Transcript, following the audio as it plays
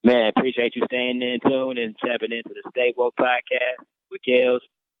Man, appreciate you staying in tune and tapping into the Stay Woke podcast with Kels.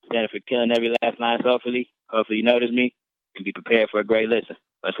 Standing for killing every last line soulfully. Hopefully you notice me and be prepared for a great listen.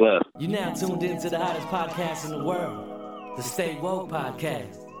 Much love. You now tuned in to the hottest podcast in the world, the Stay Woke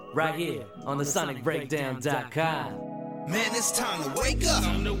podcast, right here on the SonicBreakdown.com. Man, it's time to wake up.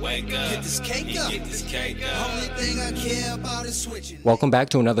 Get this cake up. Only thing I care about is switching. Welcome back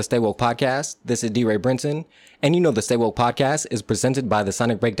to another Stay Woke podcast. This is D-Ray Brinson, and you know the Stay Woke podcast is presented by the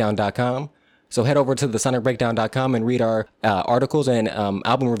SonicBreakdown.com. So head over to the SonicBreakdown.com and read our articles and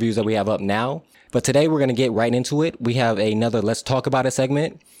album reviews that we have up now. But today we're going to get right into it. We have another Let's Talk About It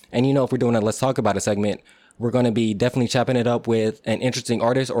segment. And you know, if we're doing a Let's Talk About It segment, we're going to be definitely chopping it up with an interesting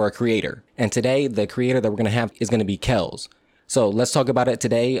artist or a creator. And today, the creator that we're going to have is going to be Kels. So let's talk about it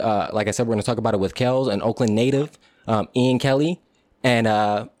today. Like I said, we're going to talk about it with Kels, an Oakland native, Ian Kelly. And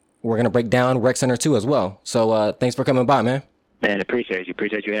we're going to break down Rec Center 2 as well. So thanks for coming by, man. Man, appreciate you.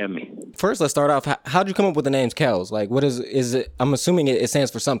 Appreciate you having me. First, let's start off. How'd you come up with the names Kels? Like, what is it? I'm assuming it stands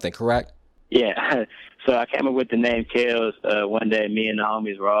for something, correct? Yeah. So I came up with the name Kels. One day, me and the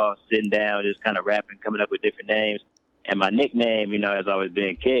homies were all sitting down, just kind of rapping, coming up with different names. And my nickname, has always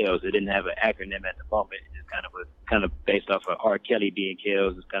been Kels. It didn't have an acronym at the moment. It just was based off of R. Kelly being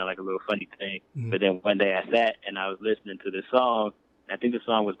Kels. It's kind of like a little funny thing. Mm-hmm. But then one day I sat and I was listening to this song. I think the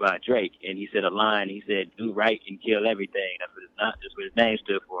song was by Drake, and he said a line. He said, "Do right and kill everything." That's what his name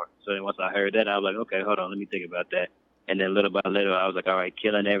stood for. So then once I heard that, I was like, okay, hold on, let me think about that. And then little by little, I was like, all right,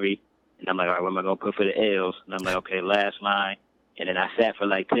 killing every. And I'm like, all right, what am I going to put for the L's? And I'm like, okay, last line. And then I sat for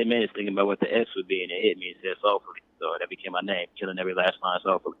like 10 minutes thinking about what the S would be, and it hit me and said soulfully. So that became my name, killing every last line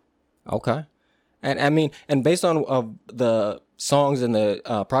soulfully. Okay. And I mean, and based on the songs and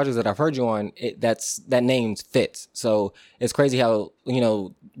the projects that I've heard you on, that name fits. So it's crazy how,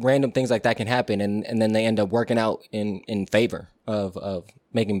 random things like that can happen, and then they end up working out in favor of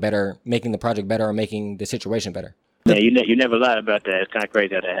making the project better or making the situation better. Yeah, you never lied about that. It's kind of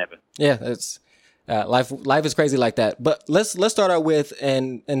crazy how that happened. Yeah, it's life is crazy like that. But let's start out with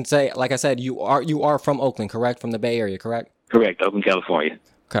and say, like I said, you are from Oakland, correct? From the Bay Area, correct? Correct, Oakland, California.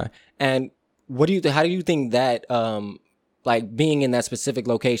 Okay. And how do you think that like being in that specific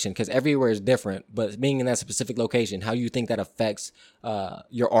location, because everywhere is different, but being in that specific location, how do you think that affects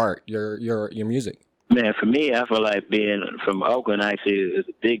your art, your music? Man, for me, I feel like being from Oakland actually is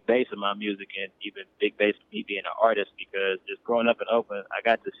a big base of my music, and even big base of me being an artist, because just growing up in Oakland, I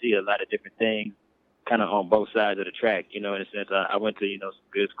got to see a lot of different things kind of on both sides of the track, in a sense. I went to, some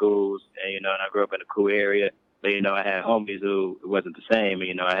good schools, and I grew up in a cool area, but, I had homies who it wasn't the same,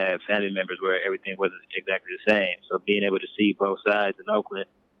 and, I had family members where everything wasn't exactly the same. So being able to see both sides in Oakland,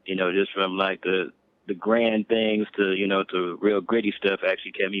 just from like the grand things to, to real gritty stuff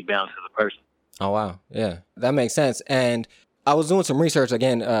actually kept me balanced as a person. Oh, wow. Yeah, that makes sense. And I was doing some research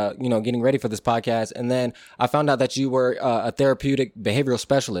again, getting ready for this podcast. And then I found out that you were a therapeutic behavioral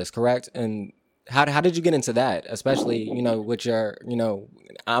specialist, correct? And how did you get into that? Especially, with your,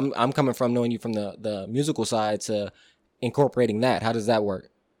 I'm coming from knowing you from the musical side to incorporating that. How does that work?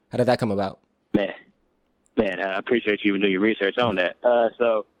 How did that come about? Man, I appreciate you doing your research on that.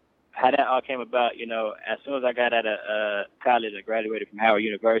 So how that all came about, as soon as I got out of college, I graduated from Howard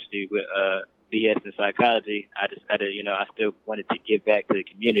University with BS in psychology. I decided, I still wanted to give back to the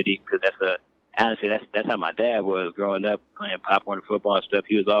community, because honestly, that's how my dad was growing up, playing popcorn and football and stuff.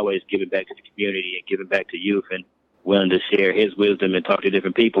 He was always giving back to the community and giving back to youth and willing to share his wisdom and talk to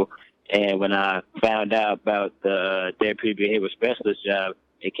different people. And when I found out about the therapeutic behavioral specialist job,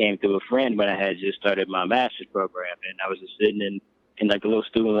 it came through a friend when I had just started my master's program. And I was just sitting in like the little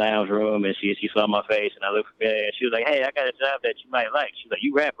student lounge room, and she saw my face, and I looked familiar, and she was like, "Hey, I got a job that you might like." She was like,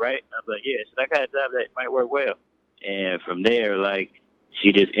 "You rap, right?" I was like, "Yeah." She said, "I got a job that might work well." And from there, like,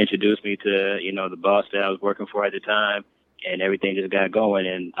 she just introduced me to, the boss that I was working for at the time, and everything just got going.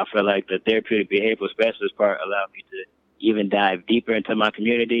 And I feel like the therapeutic behavioral specialist part allowed me to even dive deeper into my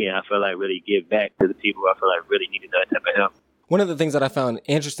community, and I feel like really give back to the people I feel like really needed that type of help. One of the things that I found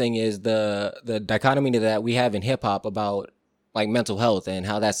interesting is the dichotomy that we have in hip hop about like mental health and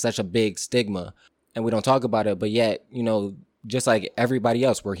how that's such a big stigma, and we don't talk about it. But yet, just like everybody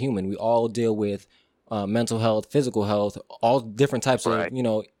else, we're human. We all deal with mental health, physical health, all different types right.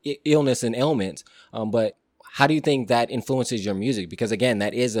 of, illness and ailments. But how do you think that influences your music? Because again,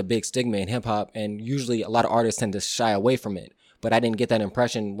 that is a big stigma in hip hop, and usually a lot of artists tend to shy away from it. But I didn't get that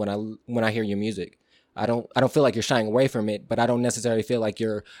impression when I hear your music. I don't feel like you're shying away from it, but I don't necessarily feel like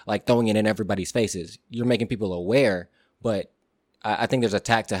you're like throwing it in everybody's faces. You're making people aware, but I think there's a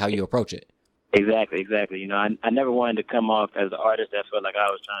tact to how you approach it. Exactly. You know, I never wanted to come off as an artist that felt like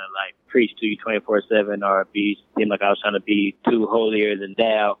I was trying to like preach to you 24/7 or seem like I was trying to be too holier than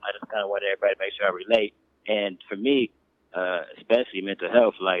thou. I just kind of wanted everybody to make sure I relate. And for me, especially mental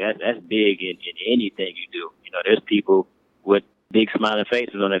health, like that's big in anything you do. You know, there's people with big smiling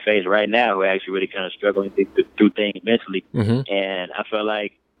faces on their face right now who are actually really kind of struggling through things mentally. Mm-hmm. And I feel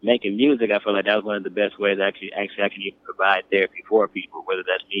like making music, I feel like that was one of the best ways actually I can even provide therapy for people, whether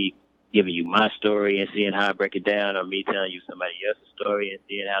that's me giving you my story and seeing how I break it down, or me telling you somebody else's story and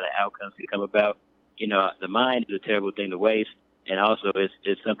seeing how the outcomes can come about. You know, the mind is a terrible thing to waste, and also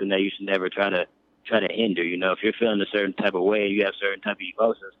it's something that you should never try to hinder. You know, if you're feeling a certain type of way, you have certain type of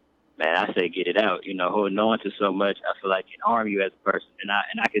emotions, man, I say get it out. You know, holding on to so much, I feel like can harm you as a person. And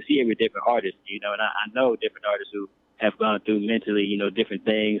I can see every different artist, you know, and I know different artists who have gone through mentally, you know, different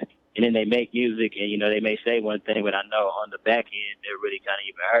things. And then they make music and, you know, they may say one thing, but I know on the back end, they're really kind of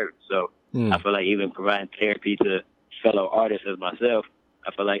even hurt. So I feel like even providing therapy to fellow artists as myself,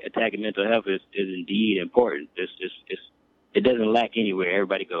 I feel like attacking mental health is indeed important. It doesn't lack anywhere.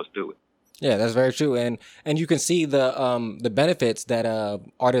 Everybody goes through it. Yeah, that's very true, and you can see the benefits that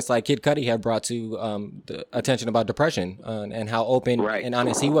artists like Kid Cudi have brought to the attention about depression, and how open and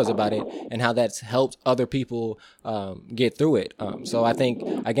honest he was about it, and how that's helped other people get through it. So I think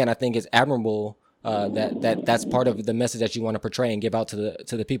it's admirable that's part of the message that you want to portray and give out to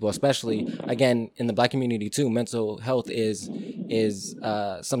the people, especially again in the Black community too. Mental health is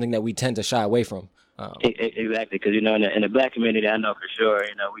something that we tend to shy away from. Exactly, because you know, in the Black community, I know for sure,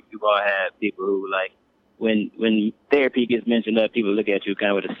 you know, we've all had people who like when therapy gets mentioned up, people look at you kind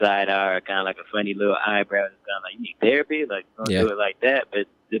of with a side eye or kind of like a funny little eyebrow. It's kind of like, you need therapy, like don't do it like that. But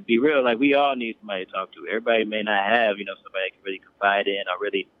to be real, like we all need somebody to talk to. Everybody may not have, you know, somebody that can really confide in or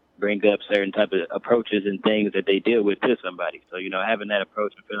really bring up certain type of approaches and things that they deal with to somebody. So, you know, having that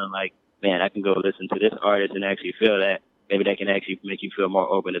approach and feeling like, man, I can go listen to this artist and actually feel that, maybe that can actually make you feel more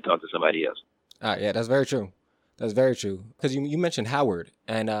open to talk to somebody else. Yeah, that's very true. That's very true. Because you mentioned Howard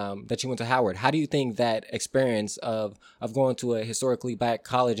and that you went to Howard. How do you think that experience of going to a historically Black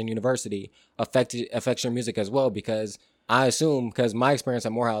college and university affects your music as well? Because I assume, because my experience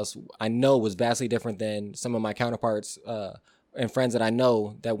at Morehouse, I know was vastly different than some of my counterparts and friends that I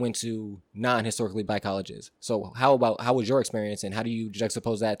know that went to non-historically Black colleges. So how was your experience, and how do you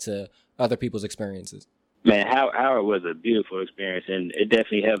juxtapose that to other people's experiences? Man, Howard was a beautiful experience, and it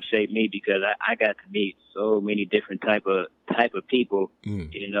definitely helped shape me because I got to meet so many different type of people,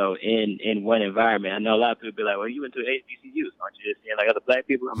 you know, in one environment. I know a lot of people be like, well, you went to HBCUs, aren't you just seeing like other Black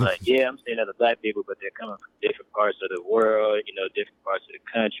people? I'm like, yeah, I'm seeing other Black people, but they're coming from different parts of the world, you know, different parts of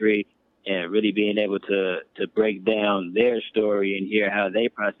the country, and really being able to break down their story and hear how they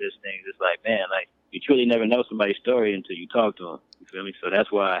process things. It's like, man, like you truly never know somebody's story until you talk to them. You feel me? So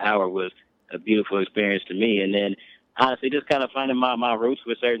that's why Howard was a beautiful experience to me. And then honestly, just kind of finding my roots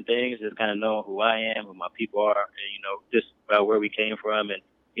with certain things, just kind of knowing who I am, who my people are, and, you know, just about where we came from. And,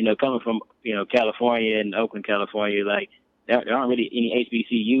 you know, coming from, you know, California and Oakland, California, like there aren't really any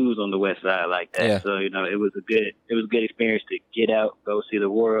HBCUs on the West Side like that. Yeah. So, you know, it was a good experience to get out, go see the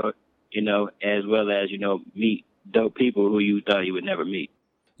world, you know, as well as, you know, meet dope people who you thought you would never meet.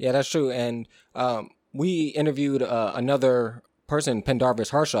 Yeah, that's true. And we interviewed another person, Pendarvis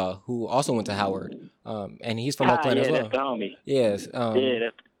Harshaw, who also went to Howard, and he's from Oakland as well. That's the homie. Yes.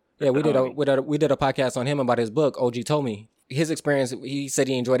 We did a podcast on him about his book. OG told me his experience. He said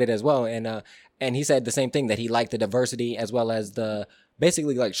he enjoyed it as well, and he said the same thing, that he liked the diversity as well as the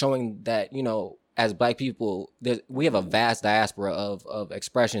basically like showing that, you know, as Black people, we have a vast diaspora of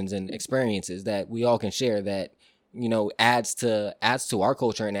expressions and experiences that we all can share, that, you know, adds to our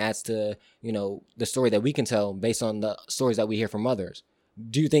culture and adds to, you know, the story that we can tell based on the stories that we hear from others.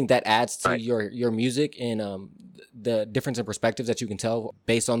 Do you think that adds to your music and the difference in perspectives that you can tell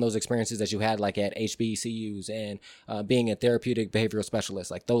based on those experiences that you had, like at HBCUs and being a therapeutic behavioral specialist,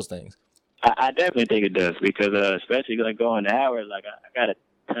 like those things? I definitely think it does, because especially like going to Howard, like I got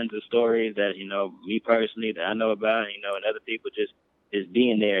tons of stories that, you know, me personally that I know about, you know, and other people just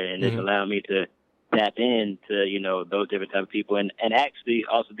being there, and it's allowed me to tap into, you know, those different type of people, and actually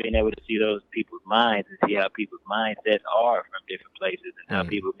also being able to see those people's minds and see how people's mindsets are from different places and how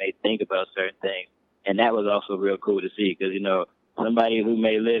people may think about certain things. And that was also real cool to see, because, you know, somebody who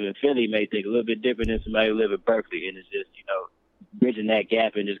may live in Philly may think a little bit different than somebody who live in Berkeley, and it's just, you know, bridging that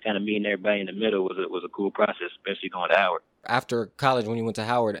gap and just kind of meeting everybody in the middle was a cool process, especially going to Howard. After college, when you went to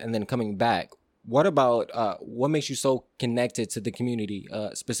Howard and then coming back, what about what makes you so connected to the community,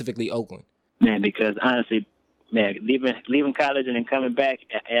 specifically Oakland? Man, because honestly, man, leaving college and then coming back,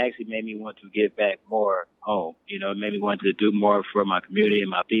 it actually made me want to give back more home. You know, it made me want to do more for my community and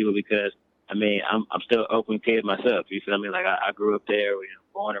my people, because I mean, I'm still an Oakland kid myself. You feel me? Like I grew up there,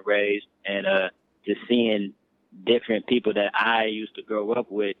 born and raised, and just seeing different people that I used to grow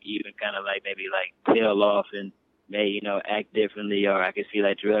up with, even kind of like maybe like tail off and may act differently, or I could see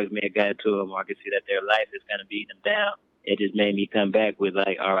like drugs may have got to them, or I could see that their life is kind of beating them down. It just made me come back with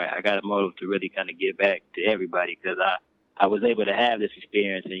like, all right, I got a motive to really kind of give back to everybody, because I was able to have this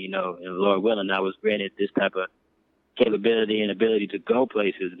experience, and and Lord willing, I was granted this type of capability and ability to go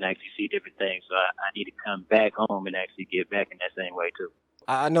places and actually see different things. So I need to come back home and actually get back in that same way too.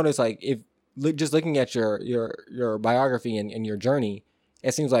 I noticed, like, if just looking at your biography and your journey,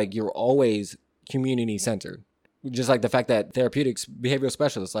 it seems like you're always community centered. Just like the fact that therapeutics behavioral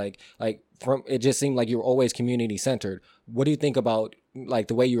specialists, like from it just seemed like you were always community centered. What do you think about like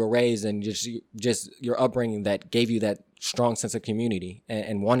the way you were raised and just your upbringing that gave you that strong sense of community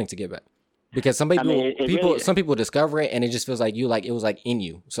and wanting to give back? Because some people, some people discover it and it just feels like it was like in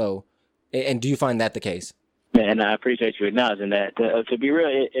you. So, and do you find that the case? Man, I appreciate you acknowledging that. To be real,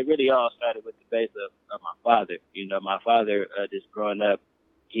 it really all started with the base of my father. My father, just growing up,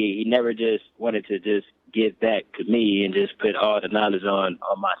 he never just wanted to just give back to me and just put all the knowledge on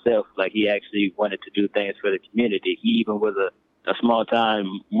myself. Like, he actually wanted to do things for the community. He even was a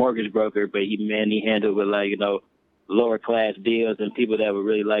small-time mortgage broker, but he handled with, like, lower class deals and people that would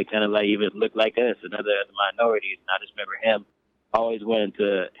really like kind of like even look like us and other minorities. And I just remember him always wanting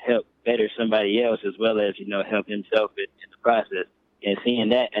to help better somebody else as well as, help himself in the process. And seeing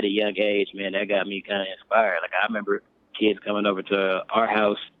that at a young age, man, that got me kind of inspired. Like, I remember kids coming over to our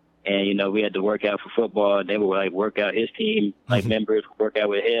house and, we had to work out for football, and they would like work out his team, like members work out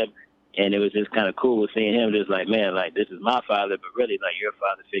with him. And it was just kind of cool seeing him just like, man, like, this is my father, but really like you're a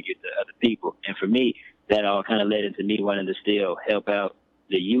father figure to other people. And for me, that all kind of led into me wanting to still help out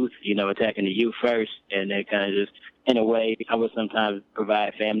the youth, attacking the youth first. And then kind of just, in a way, I would sometimes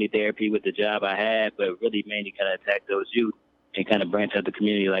provide family therapy with the job I had, but really mainly kind of attack those youth and kind of branch out the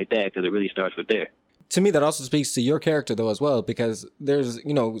community like that, because it really starts with there. To me, that also speaks to your character, though, as well, because there's,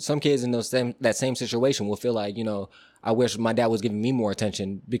 some kids in that same situation will feel like, I wish my dad was giving me more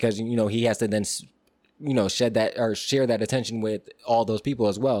attention, because, he has to then, shed that or share that attention with all those people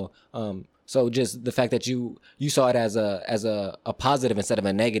as well. So just the fact that you saw it as a positive instead of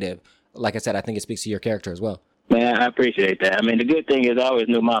a negative, like I said, I think it speaks to your character as well. Man, I appreciate that. I mean, the good thing is I always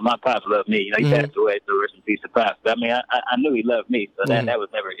knew my pops loved me. He passed away, so rest in peace to pops. But I mean, I knew he loved me, so that was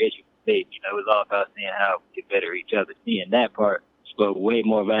never an issue for me. It was all about seeing how we could better each other. Seeing that part spoke way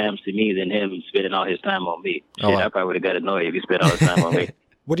more volumes to me than him spending all his time on me. Shit, I probably would have got annoyed if he spent all his time on me.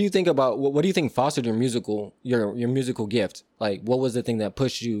 What do you think about what do you think fostered your musical gift? Like, what was the thing that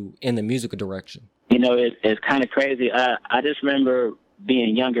pushed you in the musical direction? It's kind of crazy. I just remember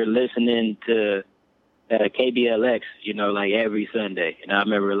being younger, listening to KBLX, like every Sunday. And I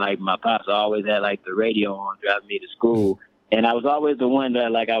remember like my pops always had like the radio on driving me to school. And I was always the one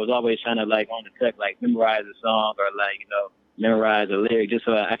that like I was always trying to like on the cut, like memorize a song or like, memorize a lyric just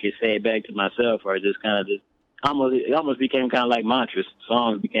so I could say it back to myself, or just kind of just it almost became kind of like mantras.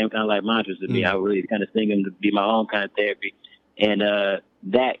 Songs became kind of like mantras to me. I would really kind of sing them to be my own kind of therapy. And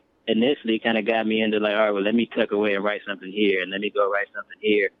that initially kind of got me into like, all right, well, let me tuck away and write something here, and let me go write something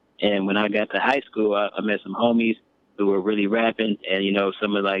here. And when I got to high school, I met some homies who were really rapping, and,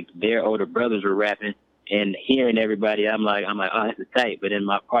 some of like their older brothers were rapping, and hearing everybody, I'm like, oh, this is tight. But in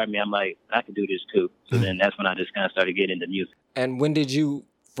my part of me, I'm like, I could do this too. So then that's when I just kind of started getting into music. And when did you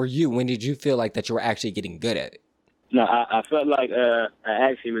feel like that you were actually getting good at it? No, I felt like I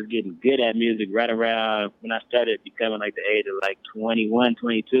actually was getting good at music right around when I started becoming like the age of like 21,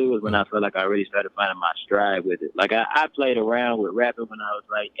 22 was when I felt like I really started finding my stride with it. Like I played around with rapping when I was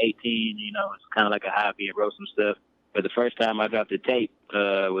like 18, it's kind of like a hobby and wrote some stuff. But the first time I dropped the tape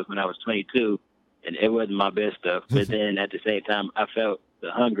was when I was 22, and it wasn't my best stuff. But then at the same time, I felt the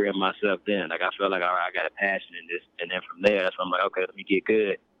hunger in myself then. Like I felt like, all right, I got a passion in this. And then from there, that's when I'm like, okay, let me get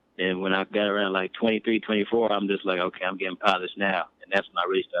good. And when I got around like 23, 24, I'm just like, okay, I'm getting polished now. And that's when I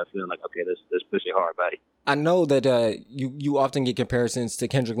really started feeling like, okay, let's push it hard, buddy. I know that you often get comparisons to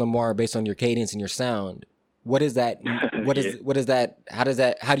Kendrick Lamar based on your cadence and your sound. What is that? What is that?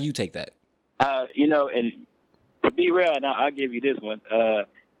 How do you take that? And to be real, now I'll give you this one.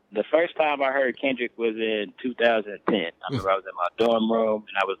 The first time I heard Kendrick was in 2010. I remember I was in my dorm room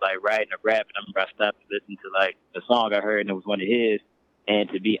and I was like writing a rap, and I remember I stopped to listen to like a song I heard, and it was one of his. And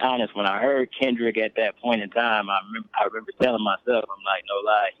to be honest, when I heard Kendrick at that point in time, I remember telling myself, I'm like, no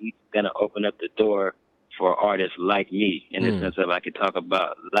lie, he's going to open up the door for artists like me in the sense of I could talk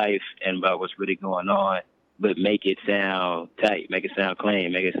about life and about what's really going on, but make it sound tight, make it sound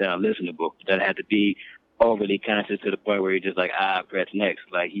clean, make it sound listenable. It doesn't have to be overly conscious to the point where you're just like, press next.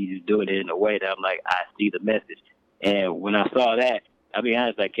 Like, he's doing it in a way that I'm like, I see the message. And when I saw that, I'll be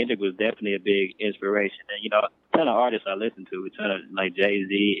honest, like, Kendrick was definitely a big inspiration. And, you know, a ton of artists I listen to, a ton of, like,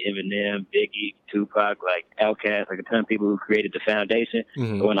 Jay-Z, Eminem, Biggie, Tupac, like, Outkast, like, a ton of people who created the foundation.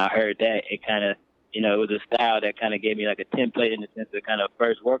 Mm-hmm. But when I heard that, it kind of, you know, it was a style that kind of gave me, like, a template in the sense to kind of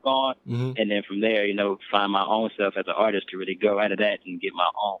first work on. Mm-hmm. And then from there, you know, find my own self as an artist to really go out of that and get my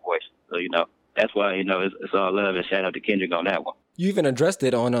own voice. So, you know, that's why, you know, it's all love, and shout out to Kendrick on that one. You even addressed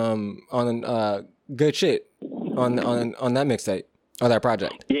it on Good Shit on that mixtape or that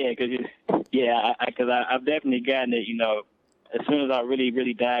project. Yeah, because I've definitely gotten it. You know, as soon as I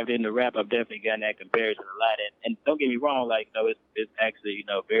really dived into rap, I've definitely gotten that comparison a lot. And don't get me wrong, like, you know, it's actually, you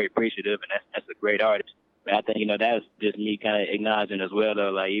know, very appreciative, and that's a great artist. But I think, you know, that's just me kind of acknowledging as well,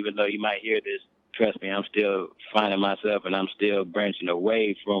 though. Like, even though you might hear this, trust me, I'm still finding myself, and I'm still branching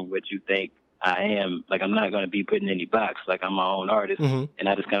away from what you think I am. Like, I'm not going to be put in any box. Like, I'm my own artist, Mm-hmm. and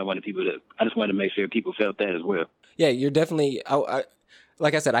I just kind of wanted to make sure people felt that as well. Yeah, you're definitely. I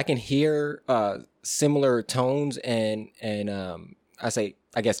like I said, I can hear similar tones and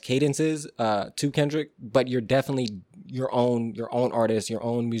I guess cadences to Kendrick, but you're definitely your own artist, your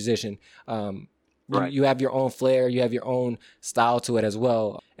own musician. Right. You have your own flair, you have your own style to it as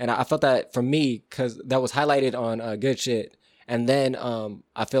well. And I felt that for me, because that was highlighted on Good Shit. And then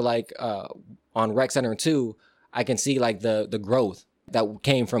I feel like on Rec Center 2, I can see like the growth that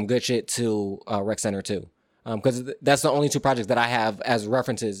came from Good Shit to Rec Center 2. Because that's the only two projects that I have as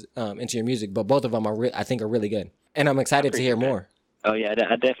references into your music, but both of them I think are really good. And I'm excited to hear more. Oh yeah,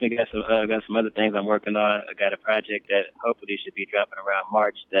 I definitely got some other things I'm working on. I got a project that hopefully should be dropping around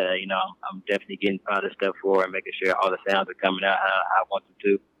March that you know I'm definitely getting all the stuff for and making sure all the sounds are coming out how I want them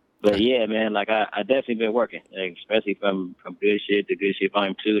to. But yeah, man, like I definitely been working, like, especially from Good Shit to Good Shit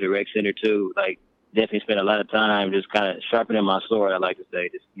Volume 2 to Rec Center 2. Like, definitely spent a lot of time just kind of sharpening my sword. I like to say,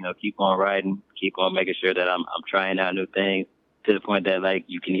 just, you know, keep on writing, keep on making sure that I'm trying out new things, to the point that, like,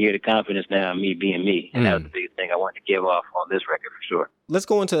 you can hear the confidence now in me being me. And that was the biggest thing I wanted to give off on this record for sure. Let's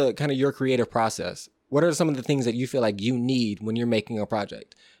go into kind of your creative process. What are some of the things that you feel like you need when you're making a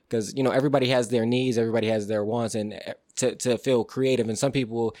project? Because, you know, everybody has their needs, everybody has their wants, and to feel creative. And some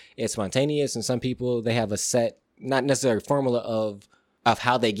people, it's spontaneous, and some people, they have a set, not necessarily formula of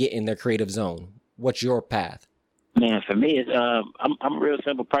how they get in their creative zone. What's your path? Man, for me, it's I'm a real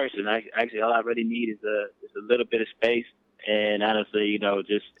simple person. Actually, all I really need is a little bit of space, and honestly, you know,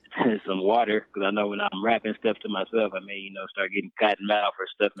 just some water. Because I know when I'm rapping stuff to myself, I may, you know, start getting cotton mouth, or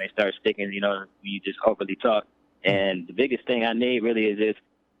stuff may start sticking. You know, when you just overly talk. And the biggest thing I need really is just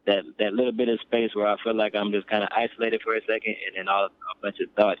that little bit of space where I feel like I'm just kind of isolated for a second, and then a bunch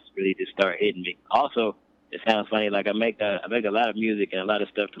of thoughts really just start hitting me. Also, it sounds funny, like I make a lot of music and a lot of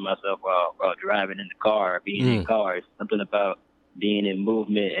stuff to myself while driving in the car, being in cars. Something about being in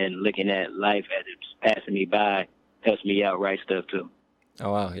movement and looking at life as it's passing me by helps me out write stuff too.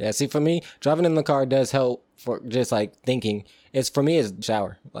 Oh, wow. Yeah, see, for me, driving in the car does help for just, like, thinking. For me, it's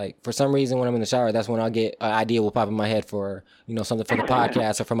shower. Like, for some reason, when I'm in the shower, that's when I'll get an idea will pop in my head for, you know, something for the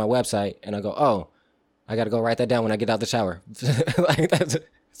podcast or for my website. And I go, oh, I got to go write that down when I get out the shower. Like, that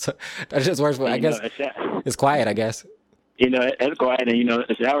just works. I guess it's quiet, I guess. You know, it's quiet, and, you know,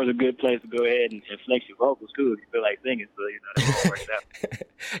 a shower's a good place to go ahead and flex your vocals, too, if you feel like singing. So, you know, that's what works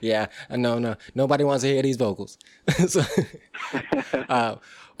out. Yeah, no. Nobody wants to hear these vocals. So,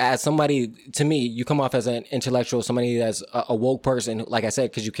 as somebody, to me, you come off as an intellectual, somebody that's a woke person, like I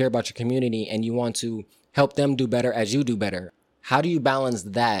said, because you care about your community and you want to help them do better as you do better. How do you balance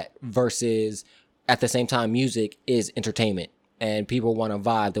that versus, at the same time, music is entertainment and people want a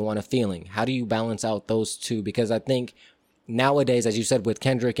vibe, they want a feeling? How do you balance out those two? Because I think nowadays, as you said, with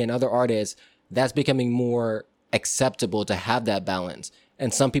Kendrick and other artists, that's becoming more acceptable to have that balance.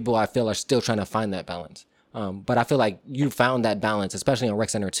 And some people, I feel, are still trying to find that balance. But I feel like you found that balance, especially on Rec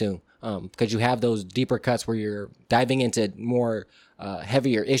Center 2, because you have those deeper cuts where you're diving into more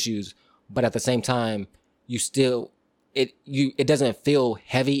heavier issues, but at the same time, you still, it doesn't feel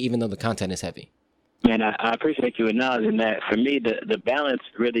heavy, even though the content is heavy. Man, I appreciate you acknowledging that. For me, the balance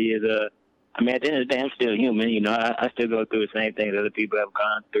really is I mean, at the end of the day, I'm still human. You know, I still go through the same things other people have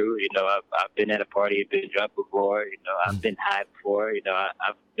gone through. You know, I've been at a party, been drunk before. You know, I've been high before. You know,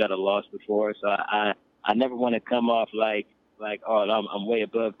 I've got a loss before. So I never want to come off like oh, I'm way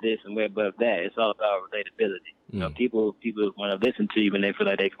above this and way above that. It's all about relatability. You know, people want to listen to you when they feel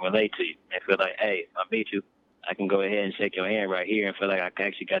like they can relate to you. They feel like, hey, if I meet you, I can go ahead and shake your hand right here and feel like I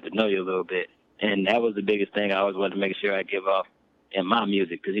actually got to know you a little bit. And that was the biggest thing I always wanted to make sure I give off in my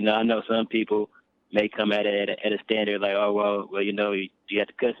music. Because, you know, I know some people, may come at it at a standard like, oh, well, you know, do you have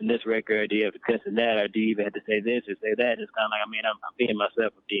to cuss in this record? Do you have to cuss in that? Or do you even have to say this or say that? It's kind of like, I mean, I'm being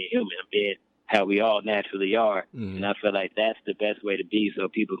myself. I'm being human. I'm being how we all naturally are. Mm-hmm. And I feel like that's the best way to be so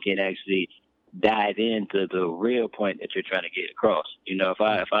people can actually dive into the real point that you're trying to get across. You know,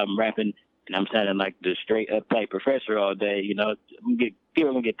 if I'm rapping and I'm sounding like the straight uptight professor all day, you know, people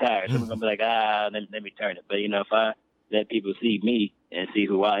are going to get tired. Someone's going to be like, let me turn it. But, you know, if I let people see me and see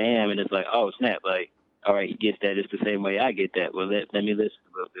who I am, and it's like, oh, snap, like, all right, he gets that. It's the same way I get that. Well, let me listen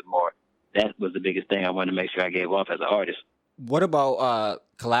a little bit more. That was the biggest thing I wanted to make sure I gave off as an artist. What about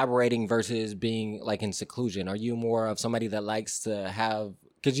collaborating versus being like in seclusion? Are you more of somebody that likes to have,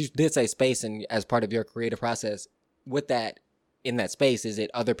 because you did say space and as part of your creative process, with that, in that space, is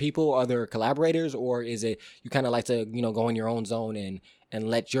it other people, other collaborators, or is it you kind of like to, you know, go in your own zone and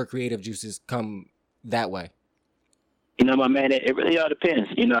let your creative juices come that way? You know, my man, it really all depends.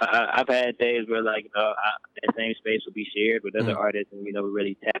 You know, I've had days where, like, you know, that same space will be shared with other artists, and, you know, we're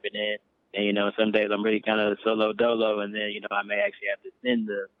really tapping in. And, you know, some days I'm really kind of solo dolo, and then, you know, I may actually have to send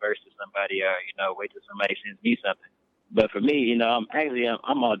the verse to somebody or, you know, wait till somebody sends me something. But for me, you know,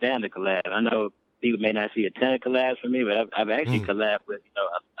 I'm all down to collab. I know people may not see a ton of collabs from me, but I've actually collabed with, you know,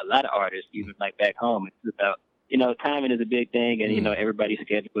 a lot of artists, even like back home. It's about, you know, timing is a big thing, and, you know, everybody's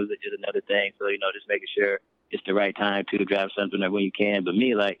schedule is another thing. So, you know, just making sure it's the right time to drop something when you can. But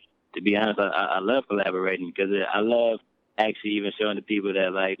me, like, to be honest, I love collaborating because I love actually even showing the people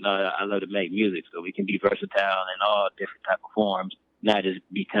that, like, no, I love to make music. So we can be versatile in all different type of forms, not just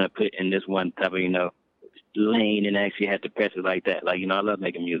be kind of put in this one type of, you know, lane and actually have to press it like that. Like, you know, I love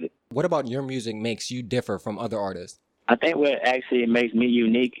making music. What about your music makes you differ from other artists? I think what actually makes me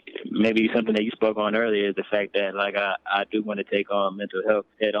unique, maybe something that you spoke on earlier, is the fact that, like, I do want to take on mental health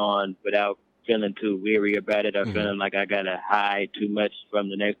head on without feeling too weary about it or feeling like I got to hide too much from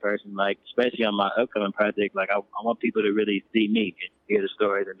the next person. Like, especially on my upcoming project, like, I want people to really see me and hear the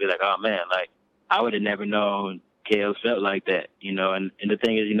stories and be like, oh, man, like, I would have never known Kale felt like that, you know. And the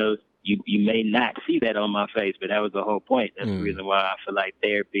thing is, you know, you may not see that on my face, but that was the whole point. That's the reason why I feel like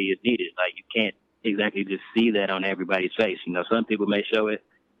therapy is needed. Like, you can't exactly just see that on everybody's face. You know, some people may show it,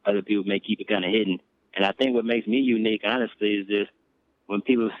 other people may keep it kind of hidden. And I think what makes me unique, honestly, is just when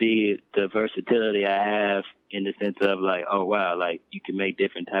people see the versatility I have in the sense of, like, oh, wow, like, you can make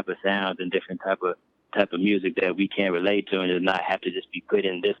different type of sounds and different type of music that we can't relate to, and does not have to just be put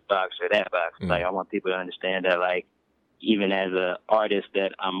in this box or that box. Like, I want people to understand that, like, even as an artist,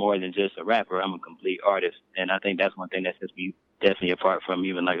 that I'm more than just a rapper. I'm a complete artist. And I think that's one thing that sets me definitely apart from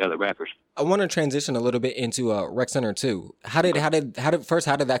even like other rappers. I want to transition a little bit into Rec Center 2. How did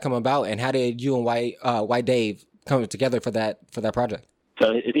that come about, and how did you and White Dave come together for that project? So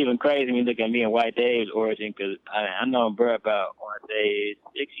it's even crazy when you look at me and White Dave's origin, because I know bro about, I want to say,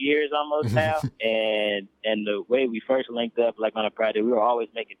 6 years almost now. and the way we first linked up, like, on a project, we were always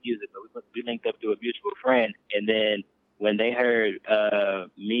making music, but we linked up to a mutual friend. And then when they heard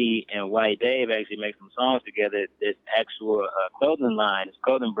me and White Dave actually make some songs together, this actual clothing line, this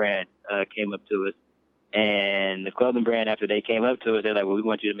clothing brand came up to us. And the clothing brand, after they came up to us, they're like, well, we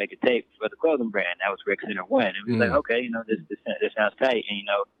want you to make a tape for the clothing brand. That was Rec Center 1. And we was like, okay, you know, this sounds tight. And, you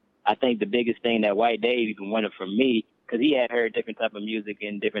know, I think the biggest thing that White Dave even wanted from me, because he had heard different type of music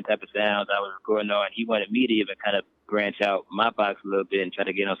and different type of sounds I was recording on, he wanted me to even kind of branch out my box a little bit and try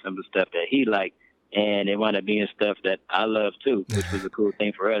to get on some of the stuff that he liked. And it wound up being stuff that I love too, which was a cool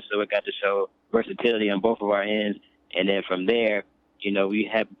thing for us. So it got to show versatility on both of our ends. And then from there, you know, we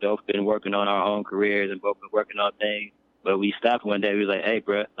have both been working on our own careers and both been working on things. But we stopped one day. We was like, hey,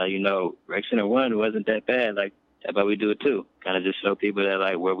 bro, like, you know, Rec Center 1 wasn't that bad. Like, how about we do it too? Kind of just show people that,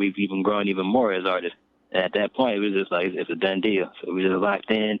 like, where we've even grown even more as artists. And at that point, it was just like, it's a done deal. So we just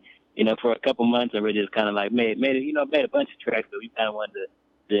locked in, you know, for a couple months, and we just kind of like made a bunch of tracks. But we kind of wanted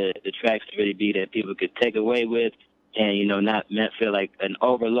the tracks to really be that people could take away with, and, you know, not feel like an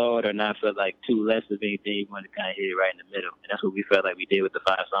overload or not feel like too less of anything. You want to kind of hit it right in the middle. And that's what we felt like we did with the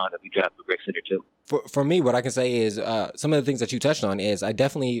 5 songs that we dropped with Rec Center 2. For me, what I can say is some of the things that you touched on is I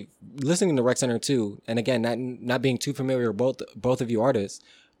definitely, listening to Rec Center 2, and again, not being too familiar with both of you artists,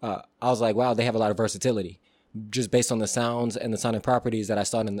 I was like, wow, they have a lot of versatility. Just based on the sounds and the sonic properties that I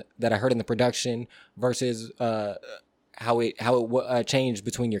saw that I heard in the production versus how it changed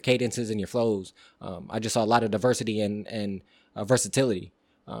between your cadences and your flows. I just saw a lot of diversity and versatility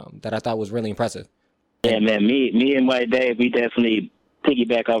that I thought was really impressive. Yeah, man, me and White Dave, we definitely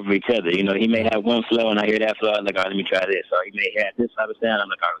piggyback off of each other. You know, he may have one flow, and I hear that flow, I'm like, all right, let me try this. Or he may have this type of sound, I'm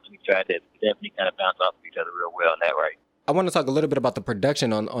like, all right, let me try this. We definitely kind of bounce off of each other real well in that right. I want to talk a little bit about the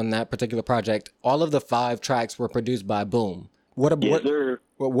production on that particular project. All of the 5 tracks were produced by Boom. What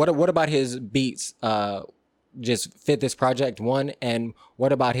What about his beats just fit this project, one, and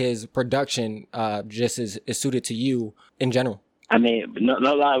what about his production just is suited to you in general? I mean, no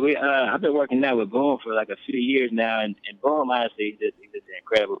lie, I've been working now with Boom for like a few years now, and Boom, honestly, he's just an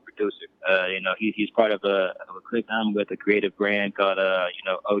incredible producer. He's part of a clique I'm with, a creative brand called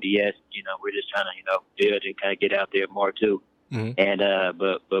ODS. We're just trying to build and kind of get out there more too. Mm-hmm. And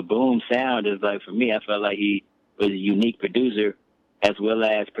but Boom sound is like, for me, I felt like he was a unique producer, as well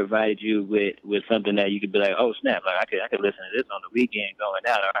as provided you with something that you could be like, oh snap, like I could listen to this on the weekend going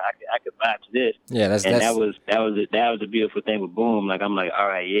out, or I could vibe to this. Yeah, that was a beautiful thing with Boom. Like I'm like, all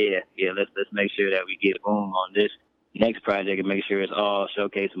right, let's make sure that we get Boom on this next project and make sure it's all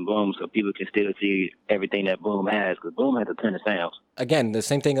showcasing Boom, so people can still see everything that Boom has, because Boom has a ton of sounds. Again, the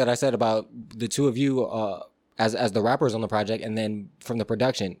same thing that I said about the two of you as the rappers on the project, and then from the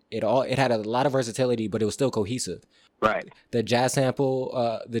production, it had a lot of versatility, but it was still cohesive. Right. The jazz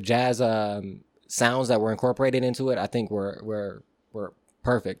sample, the jazz sounds that were incorporated into it, I think were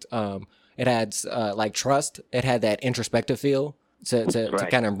perfect. It had like Trust. It had that introspective feel to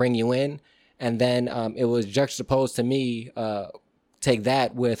kind of bring you in, and then it was juxtaposed to me. Take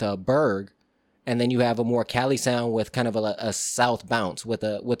that with Berg, and then you have a more Cali sound with kind of a South bounce with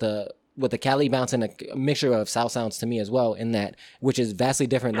a Cali bounce and a mixture of South sounds to me as well, in that, which is vastly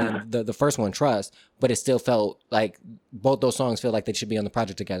different than the first one, Trust, but it still felt like both those songs feel like they should be on the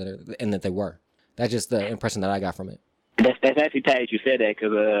project together, and that they were. That's just the impression that I got from it. That's actually tight you said that,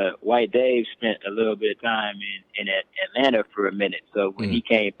 because White Dave spent a little bit of time in Atlanta for a minute. So when he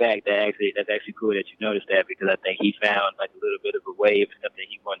came back, that's actually cool that you noticed that, because I think he found like a little bit of a wave of stuff that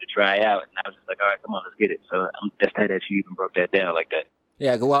he wanted to try out, and I was just like, all right, come on, let's get it. So that's tight that you even broke that down like that.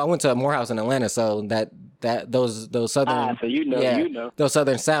 Yeah, well, I went to Morehouse in Atlanta, so those southern those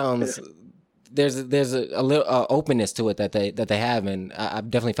southern sounds, there's a little openness to it that they have, and I've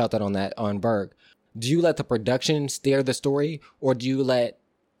definitely felt that on Berg. Do you let the production steer the story, or do you let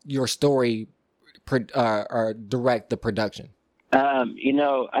your story direct the production?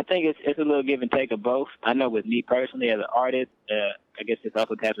 I think it's a little give and take of both. I know with me personally as an artist, I guess this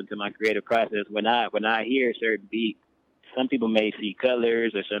also taps into my creative process. When I hear certain beats, some people may see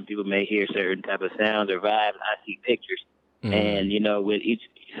colors, or some people may hear certain type of sounds or vibes. I see pictures, and with each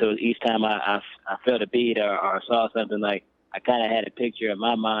time I felt a beat or saw something, like I kind of had a picture in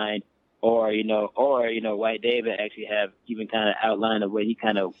my mind, or White David actually have even kind of outlined of what he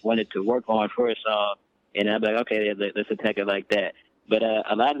kind of wanted to work on for a song, and I'm like, okay, let's attack it like that. But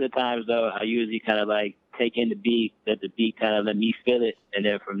a lot of the times though, I usually kind of like take in the beat, let the beat kind of let me feel it, and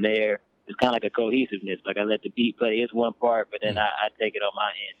then from there, it's kind of like a cohesiveness. Like I let the beat play its one part, but then I take it on my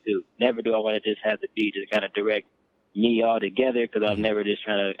end too. Never do I want to just have the beat just kind of direct me all together, because I'm never just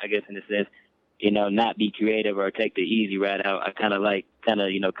trying to, I guess in a sense, not be creative or take the easy route out. I kind of like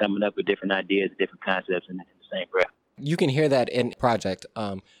coming up with different ideas, different concepts in the same breath. You can hear that in project,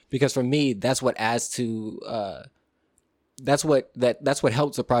 because for me, that's what adds to that's what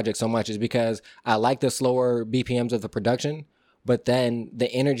helps the project so much, is because I like the slower BPMs of the production. But then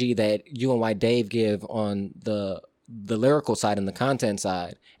the energy that you and White Dave give on the lyrical side and the content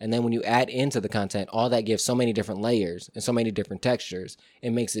side, and then when you add into the content, all that gives so many different layers and so many different textures. It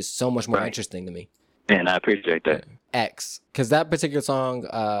makes it so much more interesting to me. And I appreciate that. X, because that particular song,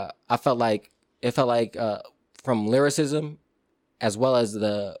 I felt like from lyricism as well as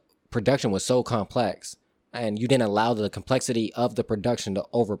the production was so complex, and you didn't allow the complexity of the production to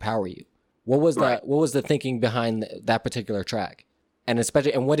overpower you. What was that? What was the thinking behind that particular track? And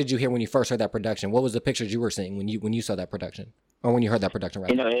what did you hear when you first heard that production? What was the pictures you were seeing when you saw that production, or when you heard that production? Right?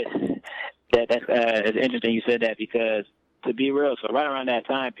 It's interesting you said that, because to be real, so right around that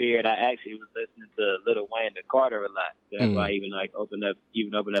time period, I actually was listening to Lil Wayne the Carter a lot. So that's why I even opened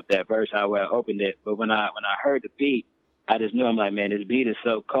up that verse how I opened it. But when I heard the beat, I just knew, I'm like, man, this beat is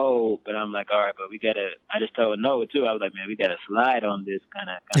so cold. But I'm like, all right, but I just told Noah too. I was like, man, we gotta slide on this kind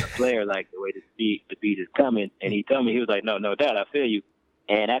of player, like the way the beat is coming. And he told me, he was like, no doubt, I feel you.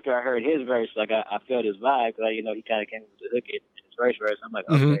 And after I heard his verse, like I felt his vibe, because he kind of came with the hook in his first verse. I'm like,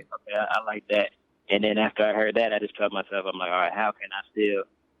 okay, I like that. And then after I heard that, I just told myself, I'm like, all right, how can I still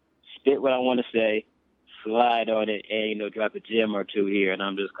spit what I want to say, slide on it, and drop a gem or two here? And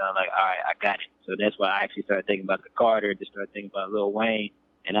I'm just kind of like, all right, I got it. So that's why I actually started thinking about the Carter, just started thinking about Lil Wayne.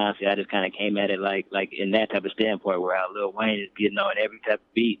 And honestly, I just kind of came at it like in that type of standpoint, where how Lil Wayne is getting on every type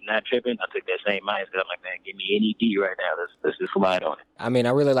of beat, not tripping. I took that same mindset. I'm like, man, give me any beat right now. Let's just slide on it. I mean,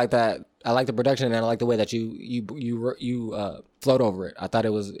 I really like that. I like the production, and I like the way that you float over it. I thought it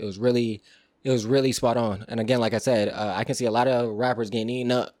was really spot on. And again, like I said, I can see a lot of rappers getting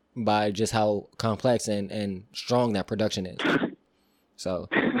eaten up by just how complex and strong that production is. So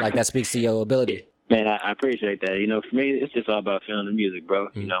like that speaks to your ability. Man, I appreciate that. You know, for me, it's just all about feeling the music, bro.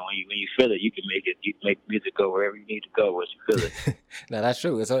 You know, when you feel it, you can make it. You can make music go wherever you need to go once you feel it. No, that's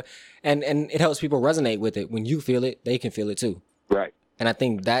true. So, and it helps people resonate with it. When you feel it, they can feel it too. Right. And I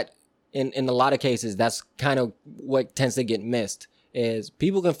think that in a lot of cases, that's kind of what tends to get missed is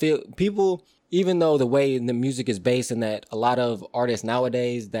people can feel people, even though the way the music is based and that a lot of artists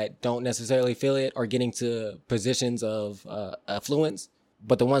nowadays that don't necessarily feel it are getting to positions of affluence.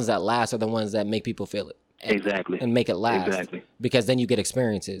 But the ones that last are the ones that make people feel it. Exactly. And make it last. Exactly. Because then you get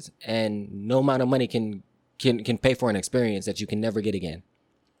experiences. And no amount of money can pay for an experience that you can never get again.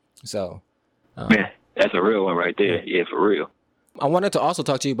 So. Man, that's a real one right there. Yeah, for real. I wanted to also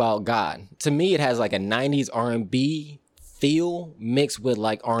talk to you about God. To me, it has like a 90s R&B feel mixed with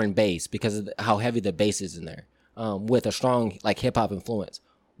like R&B bass because of how heavy the bass is in there. With a strong like hip hop influence.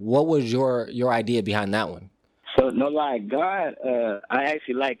 What was your idea behind that one? So, no lie, God, I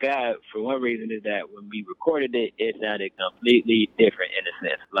actually like God for one reason is that when we recorded it, it sounded completely different in a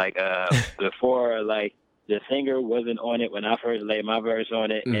sense. Like, before, like, the singer wasn't on it when I first laid my verse on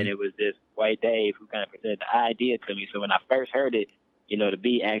it, and it was this White Dave who kind of presented the idea to me. So when I first heard it, you know, the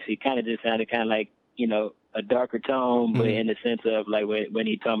beat actually kind of just sounded kind of like, you know, a darker tone, but in the sense of, like, when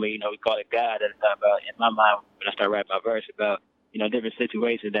he told me, you know, we call it God, that's about, in my mind, when I started writing my verse about, you know, different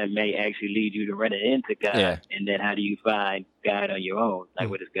situations that may actually lead you to running into God. Yeah. And then how do you find God on your own? Like,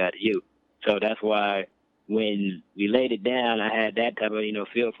 what is God to you? So that's why when we laid it down, I had that type of, you know,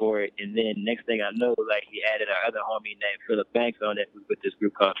 feel for it. And then next thing I know, like, he added our other homie named Philip Banks on it with this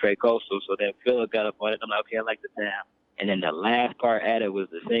group called Trey Coastal. So then Philip got up on it. I'm like, okay, I like the sound. And then the last part added was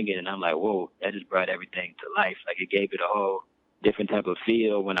the singing. And I'm like, whoa, that just brought everything to life. Like, it gave it a whole different type of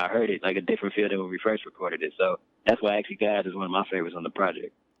feel when I heard it, like a different feel than when we first recorded it. So that's why actually God is one of my favorites on the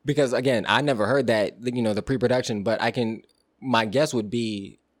project. Because again, I never heard that, you know, the pre-production, but my guess would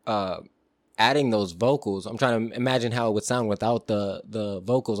be adding those vocals. I'm trying to imagine how it would sound without the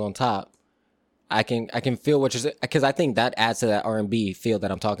vocals on top. I can feel what you're saying, because I think that adds to that R&B feel that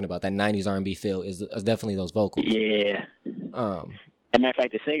I'm talking about. That 90s R&B feel is definitely those vocals. Yeah. As a matter of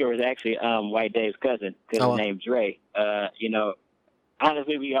fact, the singer was actually White Dave's cousin, because his name's Dre. You know,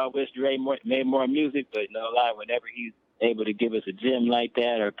 honestly, we all wish Dre made more music, but no lie, whenever he's able to give us a gem like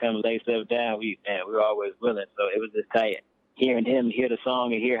that or come lay stuff down, we're always willing. So it was just tight hearing him hear the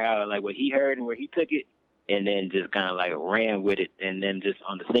song and hear how, like, what he heard and where he took it, and then just kind of like ran with it. And then just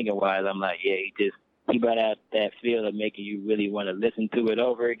on the singing wise, I'm like, yeah, he brought out that feel of making you really want to listen to it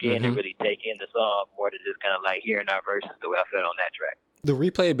over again and really take in the song more than just kind of like hearing our verses the way I felt on that track. The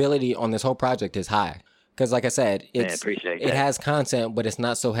replayability on this whole project is high. Because like I said, it has content, but it's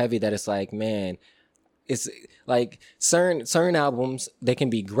not so heavy that it's like, man, it's like certain albums, they can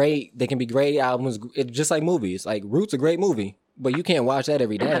be great. They can be great albums. It's just like movies. Like Roots, a great movie, but you can't watch that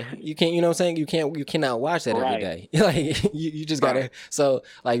every day. You can't, you know what I'm saying? You cannot watch that every day. Like you just gotta. So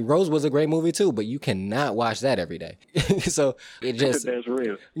like Rose was a great movie too, but you cannot watch that every day. So it just, that's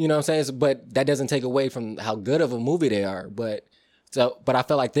real. You know what I'm saying? But that doesn't take away from how good of a movie they are. But I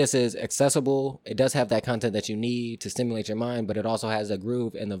feel like this is accessible. It does have that content that you need to stimulate your mind, but it also has the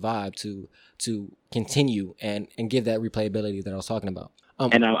groove and the vibe to continue and give that replayability that I was talking about.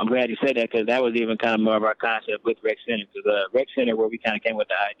 And I'm glad you said that, because that was even kind of more of our concept with Rec Center. Because Rec Center, where we kind of came with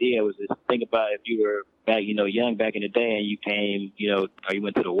the idea, was just think about if you were back, you know, young back in the day, and you came, you know, or you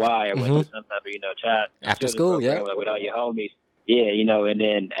went to the Y or went to some type of, you know, child after school, program, like, with all your homies. Yeah, you know, and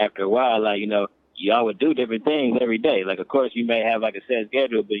then after a while, like, you know, y'all would do different things every day. Like, of course, you may have like a set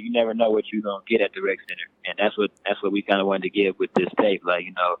schedule, but you never know what you're gonna get at the Rec Center, and that's what we kind of wanted to give with this tape. Like,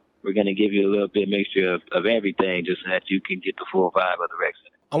 you know, we're gonna give you a little bit mixture of everything, just so that you can get the full vibe of the Rec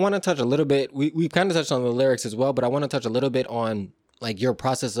Center. I want to touch a little bit. We kind of touched on the lyrics as well, but I want to touch a little bit on like your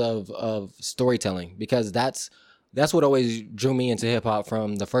process of storytelling, because that's what always drew me into hip hop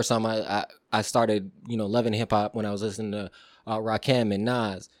from the first time I started, you know, loving hip hop when I was listening to Rakim and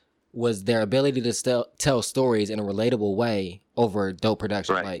Nas. Was their ability to tell stories in a relatable way over dope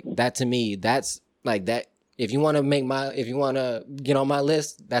production. Right. Like that, to me, that's like that. If you want to get on my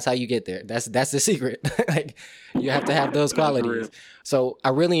list, that's how you get there. That's the secret. Like you have to have those qualities. So I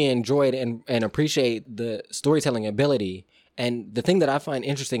really enjoyed and appreciate the storytelling ability. And the thing that I find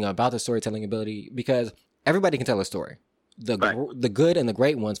interesting about the storytelling ability, because everybody can tell a story. The good and the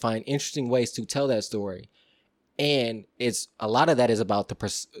great ones find interesting ways to tell that story. And it's a lot of that is about the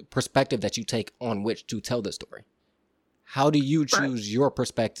perspective that you take on which to tell the story. How do you choose your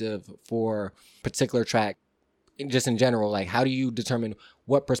perspective for a particular track? Just in general, like how do you determine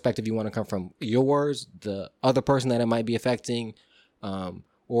what perspective you want to come from? Yours, the other person that it might be affecting,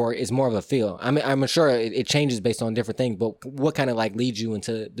 or is more of a feel? I mean, I'm sure it changes based on different things, but what kind of like leads you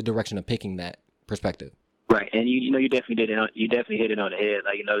into the direction of picking that perspective? Right, and you definitely hit it on the head.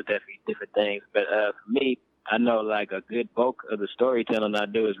 Like, there's definitely different things. But for me, I know like a good bulk of the storytelling I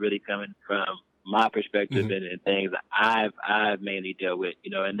do is really coming from my perspective and things I've mainly dealt with.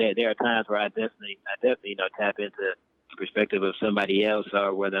 And there are times where I definitely tap into the perspective of somebody else,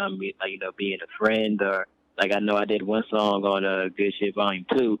 or whether I'm being a friend, or like I know I did one song on Good Shit Volume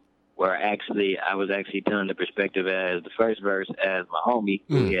 2 where I was telling the perspective as the first verse as my homie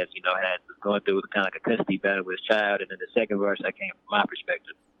who had was going through kind of like a custody battle with his child, and then the second verse I came from my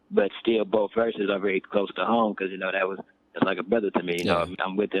perspective. But still, both verses are very close to home because it's like a brother to me.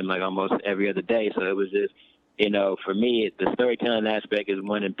 I'm with him like almost every other day. So it was just, for me, the storytelling aspect is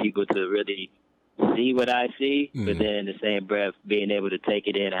wanting people to really see what I see, but then in the same breath, being able to take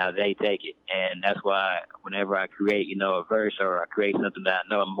it in how they take it. And that's why whenever I create, a verse, or I create something that I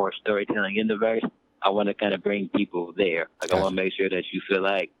know I'm more storytelling in the verse, I want to kind of bring people there. Like, I want to make sure that you feel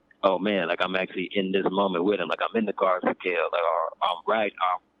like, oh man, like I'm actually in this moment with him. Like I'm in the car with Kels, like, or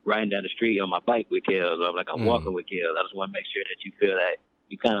I'm riding down the street on my bike with Kels, or like I'm walking with Kels. I just want to make sure that you feel that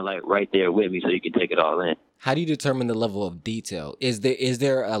you're kind of like right there with me so you can take it all in. How do you determine the level of detail? Is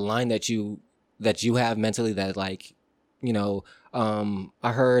there a line that you have mentally that like,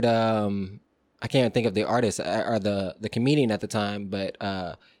 I heard, I can't think of the artist or the comedian at the time, but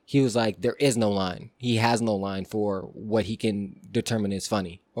he was like, there is no line. He has no line for what he can determine is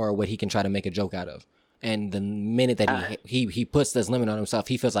funny or what he can try to make a joke out of. And the minute that he puts this limit on himself,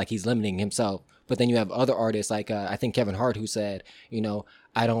 he feels like he's limiting himself. But then you have other artists like I think Kevin Hart, who said,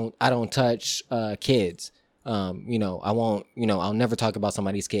 I don't touch kids. I won't. I'll never talk about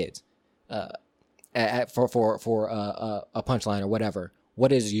somebody's kids. For a punchline or whatever.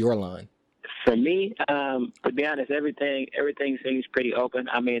 What is your line? For me, to be honest, everything seems pretty open.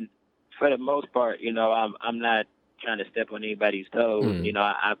 I mean, for the most part, I'm not trying to step on anybody's toes.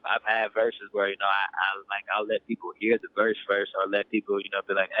 I've had verses where I'll let people hear the verse first, or let people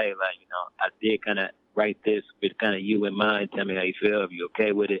be like, hey, like I did kind of write this with kind of you in mind. Tell me how you feel. If you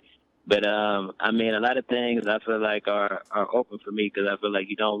okay with it. But I mean, a lot of things I feel like are open for me because I feel like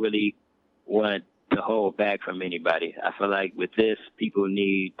you don't really want to hold back from anybody. I feel like with this, people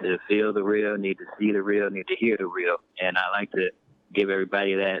need to feel the real, need to see the real, need to hear the real, and I like to give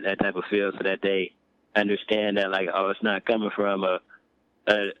everybody that type of feel so that they understand that, like, oh, it's not coming from a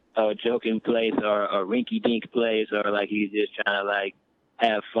joking place or a rinky-dink place, or like he's just trying to like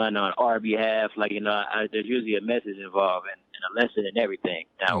have fun on our behalf. Like, there's usually a message involved and a lesson in everything.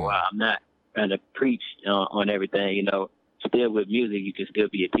 Now, while I'm not trying to preach on everything, still with music, you can still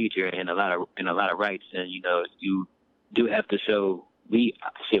be a teacher in a lot of rights, and you do have to show. We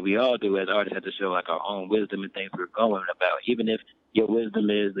all do as artists have to show like our own wisdom and things we're going about. Even if your wisdom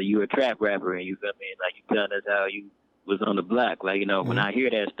is that you're a trap rapper and you feel me, like you telling us how you was on the block. Like when I hear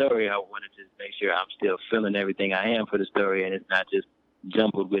that story, I want to just make sure I'm still feeling everything I am for the story, and it's not just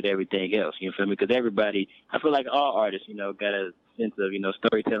jumbled with everything else. You feel me? Because everybody, I feel like all artists, got a sense of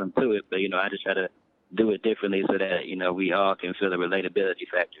storytelling to it, but I just try to do it differently so that we all can feel the relatability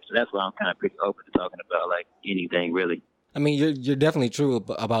factor. So that's why I'm kind of pretty open to talking about like anything really. I mean, you're definitely true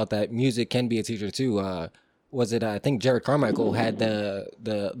about that. Music can be a teacher too. Was it? I think Jared Carmichael had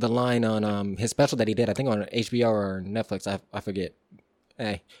the line on his special that he did. I think on HBO or Netflix. I forget.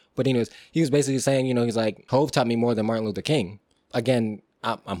 Hey, but anyways, he was basically saying, he's like, Hove taught me more than Martin Luther King. Again,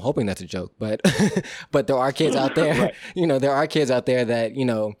 I'm hoping that's a joke, but but there are kids out there, right. There are kids out there that,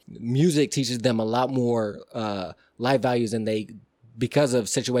 music teaches them a lot more life values because of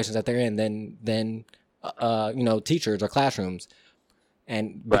situations that they're in than teachers or classrooms.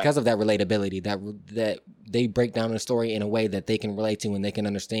 And because of that relatability, that they break down a story in a way that they can relate to and they can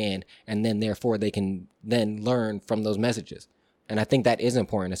understand, and then therefore they can then learn from those messages. And I think that is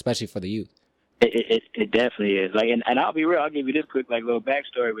important, especially for the youth. It definitely is. Like, and I'll be real. I'll give you this quick little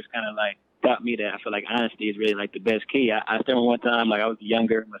backstory, which kind of like taught me that I feel like honesty is really like the best key. I remember one time, like I was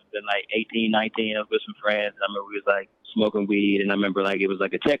younger, must have been like 18, 19. I was with some friends. I remember we was like smoking weed, and I remember like it was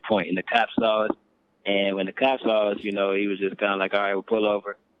like a checkpoint, and the cops saw us. And when the cops saw us, he was just kind of like, all right, we'll pull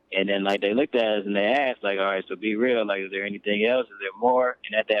over. And then like they looked at us and they asked like, all right, so be real. Like, is there anything else? Is there more?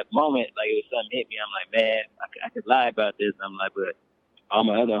 And at that moment, like it was something hit me. I'm like, man, I could lie about this. I'm like, but all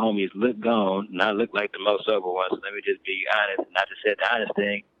my other homies look gone, and I look like the most sober one, so let me just be honest. And I just said the honest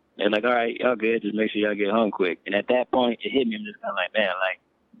thing. And like, all right, y'all good, just make sure y'all get home quick. And at that point, it hit me. I'm just kind of like, man, like,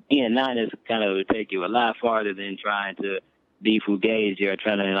 being honest kind of would take you a lot farther than trying to be fugazi or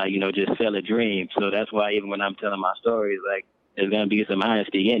trying to, like, just sell a dream. So that's why even when I'm telling my stories, like, there's going to be some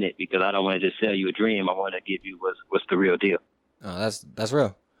honesty in it, because I don't want to just sell you a dream. I want to give you what's the real deal. Oh, that's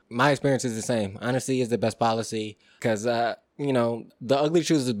real. My experience is the same. Honesty is the best policy because, you know, the ugly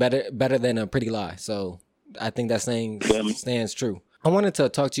truth is better than a pretty lie. So I think that saying stands true. I wanted to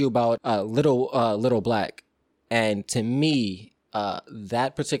talk to you about Little Black. And to me,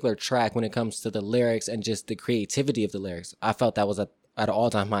 that particular track, when it comes to the lyrics and just the creativity of the lyrics, I felt that was at an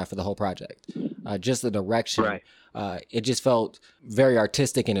all-time high for the whole project. Just the direction. Right. It just felt very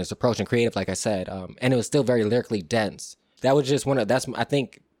artistic in its approach and creative, like I said. And it was still very lyrically dense. That was just I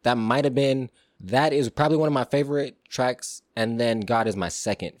think that is probably one of my favorite tracks. And then God is my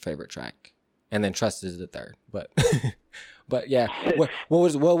second favorite track. And then Trust is the third. But but yeah, what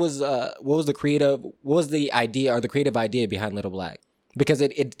was the idea or the creative idea behind Little Black? Because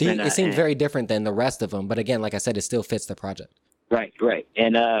it seemed very different than the rest of them. But again, like I said, it still fits the project. Right.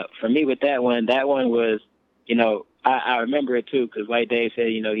 And for me with that one was, you know, I remember it too because White Dave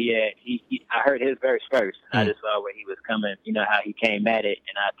said, you know, I heard his verse first. I just saw where he was coming, you know, how he came at it,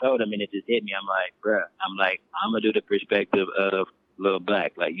 and I told him, and it just hit me. I'm like, bruh, I'm gonna do the perspective of Lil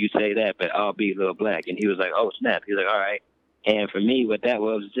Black. Like, you say that, but I'll be Lil Black. And he was like, oh snap. He was like, all right. And for me, what that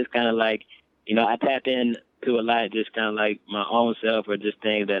was just kind of like, you know, I tapped into a lot, just kind of like my own self, or just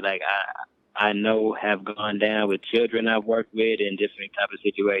things that like I know have gone down with children I've worked with in different type of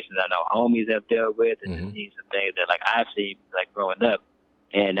situations. I know homies I've dealt with, and just seen some things that like I've seen like growing up,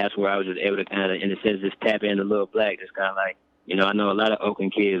 and that's where I was just able to kind of, in a sense, just tap into Lil Black. Just kind of like, you know, I know a lot of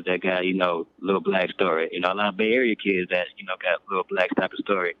Oakland kids that got, you know, Lil Black story. You know, a lot of Bay Area kids that, you know, got Lil Black type of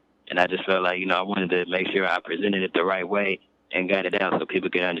story, and I just felt like, you know, I wanted to make sure I presented it the right way and got it out so people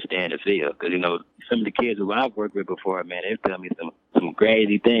can understand and feel. Because, you know, some of the kids who I've worked with before, man, they tell me some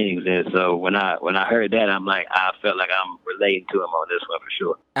crazy things. And so when I heard that, I'm like, I felt like I'm relating to them on this one for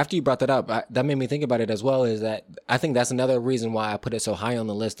sure. After you brought that up, that made me think about it as well, is that I think that's another reason why I put it so high on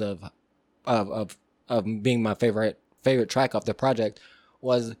the list of being my favorite track off the project,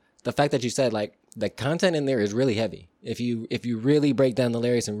 was the fact that you said, like, the content in there is really heavy. If you really break down the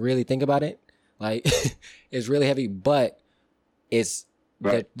lyrics and really think about it, like, it's really heavy, but it's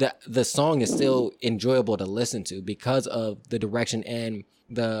right. The song is still enjoyable to listen to because of the direction and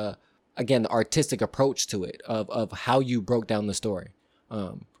the artistic approach to it of how you broke down the story.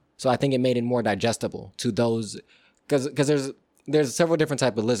 So I think it made it more digestible to those, because there's several different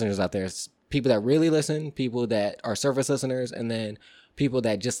type of listeners out there. It's people that really listen, people that are surface listeners, and then people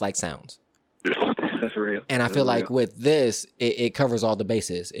that just like sounds. That's real. And I feel like with this, it covers all the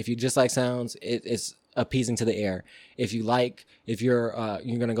bases. If you just like sounds, it's appeasing to the ear. If you're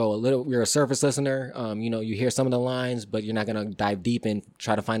gonna go you're a surface listener, you know, you hear some of the lines, but you're not gonna dive deep and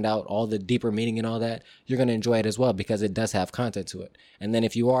try to find out all the deeper meaning and all that, you're gonna enjoy it as well because it does have content to it. And then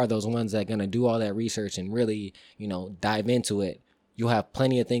if you are those ones that are gonna do all that research and really, you know, dive into it, you'll have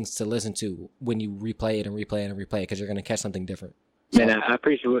plenty of things to listen to when you replay it because you're gonna catch something different. Man, I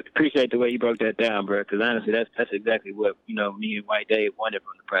appreciate the way you broke that down, bro. Because honestly, that's exactly what, you know, me and White Dave wanted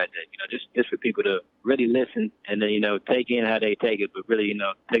from the project. You know, just for people to really listen and then, you know, take in how they take it, but really, you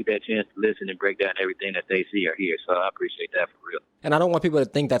know, take that chance to listen and break down everything that they see or hear. So I appreciate that for real. And I don't want people to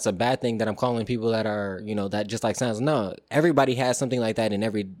think that's a bad thing that I'm calling people that are, you know, that just like sounds. No, everybody has something like that in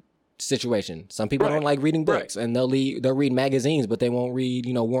every situation. Some people don't like reading books, and they'll read magazines, but they won't read,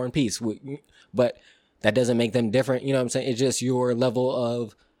 you know, War and Peace. But that doesn't make them different. You know what I'm saying? It's just your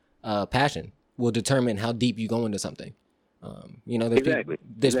level of passion will determine how deep you go into something. You know,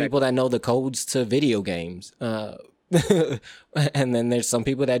 there's people that know the codes to video games. And then there's some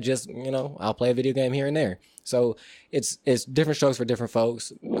people that just, you know, I'll play a video game here and there. So it's different strokes for different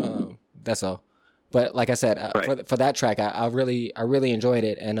folks. That's all. But like I said, for that track, I really enjoyed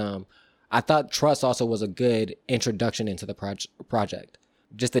it. And I thought Trust also was a good introduction into the project.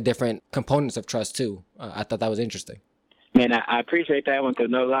 Just the different components of Trust too. I thought that was interesting. Man, I appreciate that one because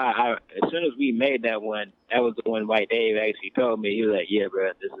no lie, as soon as we made that one, that was the one White Dave actually told me. He was like, "Yeah,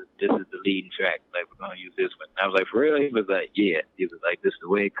 bro, this is the leading track. Like, we're gonna use this one." And I was like, "For real?" He was like, "Yeah." He was like, "This is the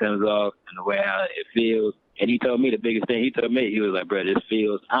way it comes off and the way how it feels." And he told me the biggest thing. He told me, he was like, "Bro, this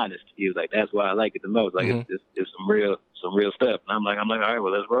feels honest." He was like, "That's why I like it the most. Like, it's some real stuff." And I'm like, all right,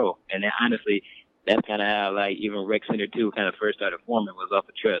 well, let's roll. And then honestly, that's kind of how, like, even Rec Center 2 kind of first started forming, was off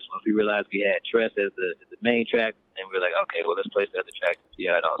of Trust. Once we realized we had Trust as the main track, and we were like, okay, well, let's place the other track and see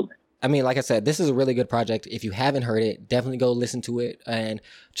how it all sounds. I mean, like I said, this is a really good project. If you haven't heard it, definitely go listen to it and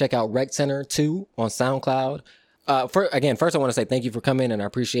check out Rec Center 2 on SoundCloud. First I want to say thank you for coming, and I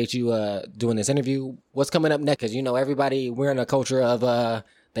appreciate you doing this interview. What's coming up next? Because, you know, everybody, we're in a culture of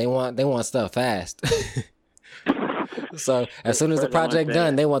they want stuff fast. So as soon as the project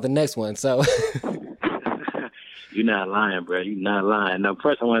done, they want the next one. So you're not lying, bro. You're not lying. Now,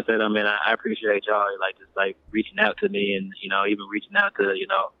 first I want to say, I mean, I appreciate y'all like just like reaching out to me, and, you know, even reaching out to, you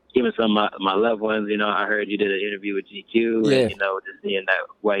know, even some of my loved ones. You know, I heard you did an interview with GQ, Yeah. and you know, just seeing that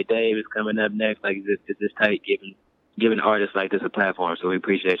White Dave is coming up next, like it's just tight giving artists like this a platform. So we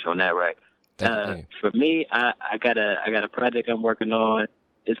appreciate you on that, right? Definitely. For me, I got a project I'm working on.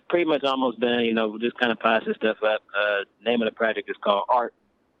 It's pretty much almost done. You know, we're just kind of passing stuff up. Name of the project is called ART,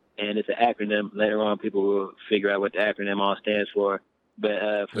 and it's an acronym. Later on, people will figure out what the acronym all stands for.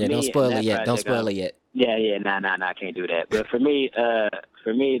 But for me, don't spoil in it that yet. Don't project, spoil it yet. Yeah, nah, I can't do that. But for me,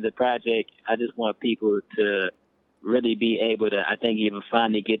 the project, I just want people to really be able to, I think, even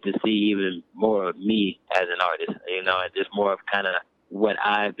finally get to see even more of me as an artist, you know, and just more of kind of what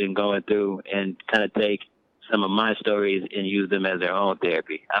I've been going through, and kind of take some of my stories and use them as their own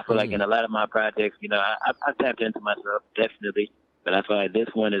therapy. I feel like in a lot of my projects, you know, I tapped into myself, definitely, but I feel like this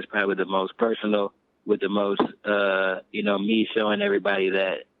one is probably the most personal, with the most, you know, me showing everybody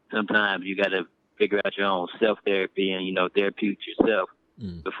that sometimes you got to figure out your own self-therapy and, you know, therapeutic yourself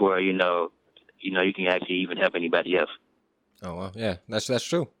before, you know, you can actually even help anybody else. Oh, well, yeah, that's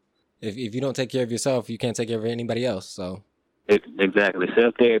true. If you don't take care of yourself, you can't take care of anybody else. So Exactly.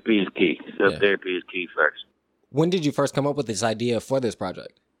 Self-therapy is key. Self-therapy is key first. When did you first come up with this idea for this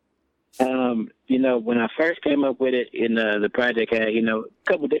project? You know, when I first came up with it, the project had, you know,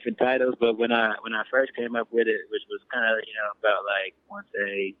 a couple different titles, but when I first came up with it, which was kind of, you know, about like, I want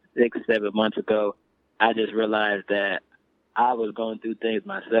to say 6-7 months ago, I just realized that I was going through things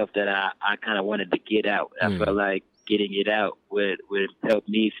myself that I kind of wanted to get out. I felt like getting it out would help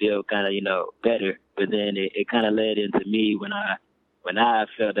me feel kind of, you know, better. But then it kind of led into me when I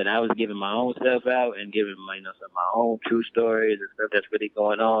felt that I was giving my own self out and giving my, you know, some of my own true stories and stuff that's really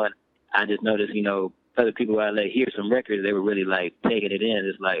going on. I just noticed, you know, other people I let hear some records, they were really like taking it in.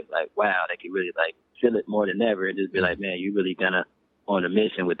 It's like wow, they could really like feel it more than ever, and just be like, man, you really kind of on a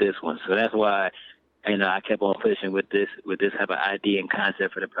mission with this one. So that's why, you know, I kept on pushing with this type of idea and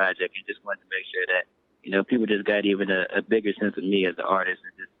concept for the project, and just wanted to make sure that, you know, people just got even a bigger sense of me as an artist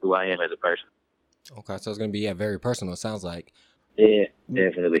and just who I am as a person. Okay, so it's going to be very personal, it sounds like. Yeah,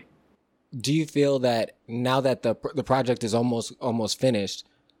 definitely. Do you feel that now that the project is almost finished,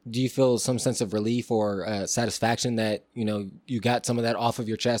 do you feel some sense of relief or satisfaction that, you know, you got some of that off of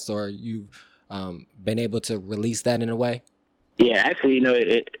your chest, or you've been able to release that in a way? Yeah, actually, you know,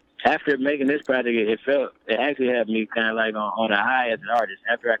 after making this project, it actually had me kind of like on a high as an artist.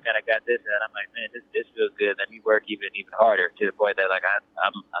 After I kind of got this out, I'm like, man, this feels good. Let me work even harder, to the point that like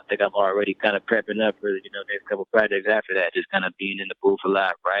I think I'm already kind of prepping up for, you know, next couple projects after that. Just kind of being in the booth a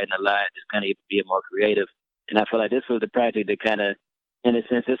lot, writing a lot, just kind of being more creative. And I feel like this was the project that kind of, in a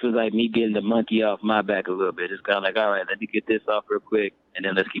sense, this was like me getting the monkey off my back a little bit. It's kind of like, all right, let me get this off real quick, and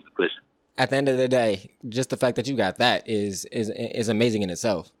then let's keep it pushing. At the end of the day, just the fact that you got that is amazing in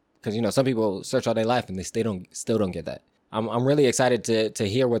itself. Because, you know, some people search all their life and they still don't get that. I'm really excited to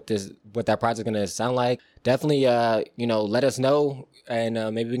hear what that project's gonna sound like. Definitely, you know, let us know, and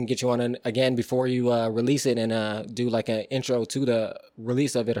maybe we can get you on again before you release it, and do like an intro to the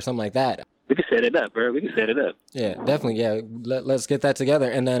release of it or something like that. We can set it up, bro. We can set it up. Yeah, definitely. Yeah, let's get that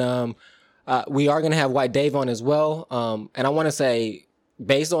together, and then we are gonna have White Dave on as well. And I want to say,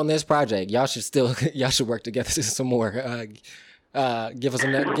 based on this project, y'all should work together some more. Give us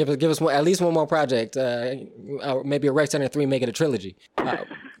at least one more project. Maybe a Rec Center 3, make it a trilogy.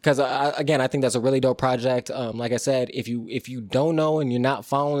 Because again, I think that's a really dope project. Like I said, if you don't know and you're not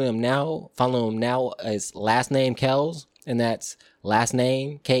following him now, follow him now. As last name Kells, and that's last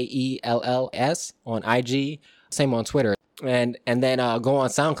name KELLS on IG. Same on Twitter, and then go on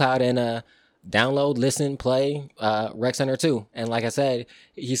SoundCloud and download, listen, play Rec Center 2. And like I said,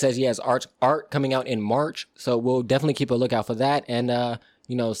 he says he has art coming out in March, so we'll definitely keep a lookout for that. And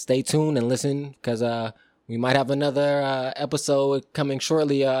you know, stay tuned and listen, because we might have another episode coming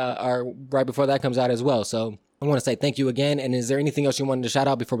shortly, or right before that comes out as well. So I want to say thank you again. And is there anything else you wanted to shout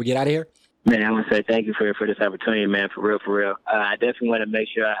out before we get out of here? Man, I want to say thank you for this opportunity, man, for real. I definitely want to make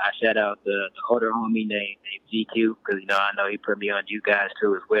sure I shout out the older homie named GQ, because, you know, I know he put me on you guys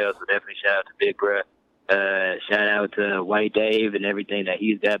too as well, so definitely shout out to Big Bruh. Shout out to White Dave and everything that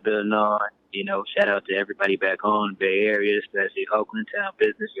he's got building on. You know, shout out to everybody back home in the Bay Area, especially Oakland Town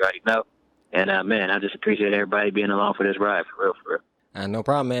business, you already know. And, man, I just appreciate everybody being along for this ride, for real. No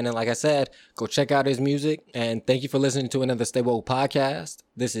problem, man. And like I said, go check out his music. And thank you for listening to another Stay Woke podcast.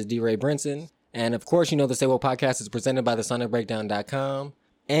 This is D. Ray Brinson. And of course, you know the Stay Woke podcast is presented by thesonicbreakdown.com.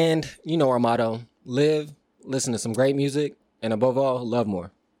 And you know our motto: live, listen to some great music, and above all, love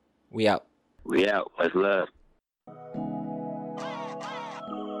more. We out. Much love.